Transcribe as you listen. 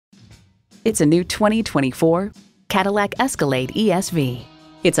It's a new 2024 Cadillac Escalade ESV.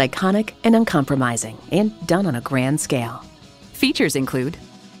 It's iconic and uncompromising and done on a grand scale. Features include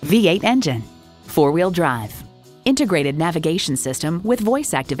V8 engine, 4-wheel drive, integrated navigation system with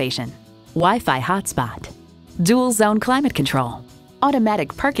voice activation, Wi-Fi hotspot, dual zone climate control,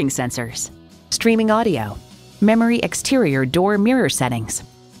 automatic parking sensors, streaming audio, memory exterior door mirror settings,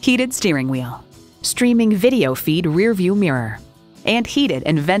 heated steering wheel, streaming video feed rear view mirror, and heated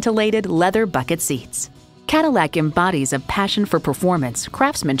and ventilated leather bucket seats. Cadillac embodies a passion for performance,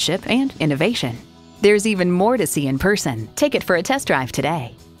 craftsmanship, and innovation. There's even more to see in person. Take it for a test drive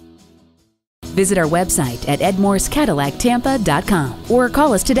today. Visit our website at edmorsecadillactampa.com or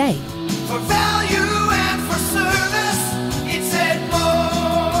call us today.